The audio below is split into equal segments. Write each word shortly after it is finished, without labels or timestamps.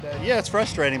Yeah, it's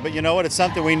frustrating, but you know what? It's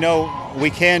something we know we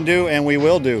can do and we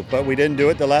will do, but we didn't do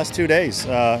it the last 2 days.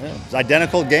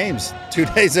 Identical games, 2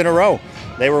 days in a row.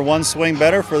 They were one swing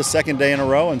better for the second day in a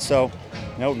row, and so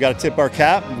we've got to tip our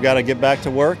cap. We've got to get back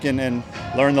to work and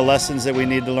learn the lessons that we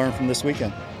need to learn from this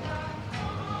weekend.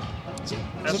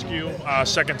 SQ,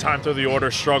 second time through the order,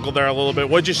 struggled there a little bit.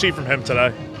 What did you see from him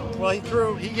today? Well,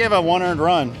 he gave up one earned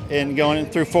run in going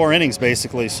through 4 innings,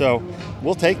 basically. So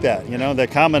we'll take that. The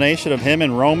combination of him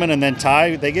and Roman and then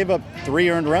Ty, they gave up 3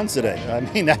 earned runs today. I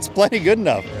mean, that's plenty good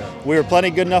enough. We were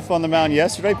plenty good enough on the mound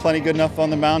yesterday, plenty good enough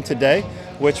on the mound today,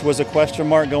 which was a question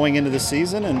mark going into the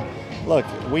season. And look,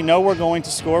 we know we're going to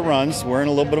score runs. We're in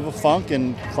a little bit of a funk,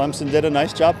 and Clemson did a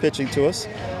nice job pitching to us.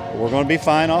 We're going to be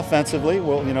fine offensively.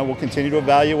 We'll continue to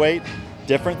evaluate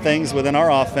different things within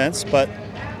our offense, but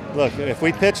look, if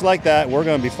we pitch like that, we're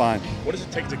going to be fine. What does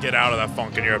it take to get out of that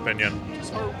funk, in your opinion?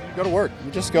 Just go to work.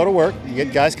 You just go to work. You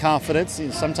get guys' confidence.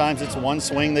 Sometimes it's one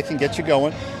swing that can get you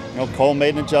going. Cole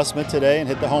made an adjustment today and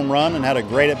hit the home run and had a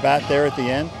great at-bat there at the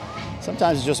end.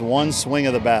 Sometimes it's just one swing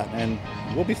of the bat, and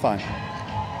we'll be fine.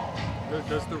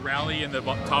 Does the rally in the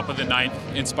top of the ninth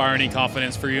inspire any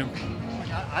confidence for you?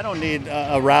 I don't need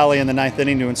a rally in the ninth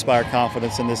inning to inspire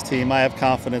confidence in this team. I have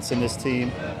confidence in this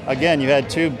team. Again, you had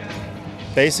 2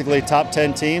 basically top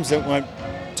 10 teams that went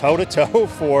toe-to-toe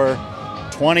for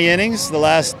 20 innings the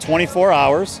last 24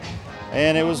 hours,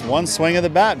 and it was one swing of the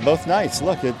bat both nights.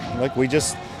 Look, we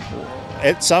just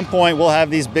at some point we'll have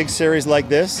these big series like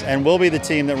this, and we'll be the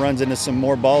team that runs into some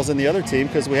more balls than the other team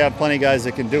because we have plenty of guys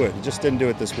that can do it. We just didn't do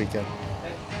it this weekend.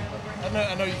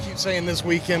 I know you keep saying this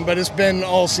weekend, but it's been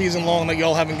all season long that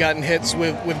y'all haven't gotten hits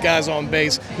with guys on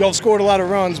base. Y'all have scored a lot of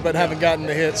runs but haven't gotten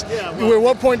the hits. At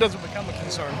what point does it become a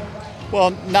concern?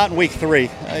 Well, not in week 3.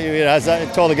 As I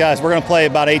told the guys, we're going to play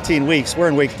about 18 weeks. We're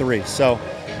in week 3, so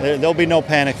there'll be no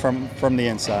panic from the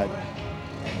inside.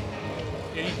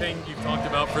 Anything you've talked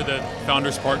about for the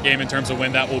Founders Park game in terms of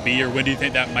when that will be, or when do you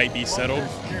think that might be settled?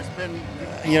 There's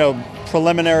been,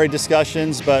 preliminary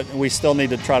discussions, but we still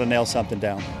need to try to nail something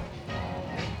down.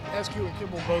 SQ and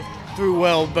Kimball both threw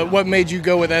well, but what made you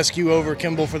go with SQ over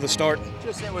Kimball for the start?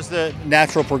 It was the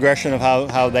natural progression of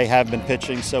how they have been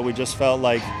pitching, so we just felt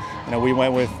like we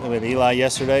went with Eli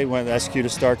yesterday, went with SQ to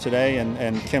start today,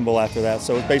 and Kimball after that.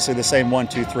 So it's basically the same 1,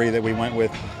 2, 3 that we went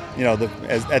with,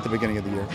 at the beginning of the year.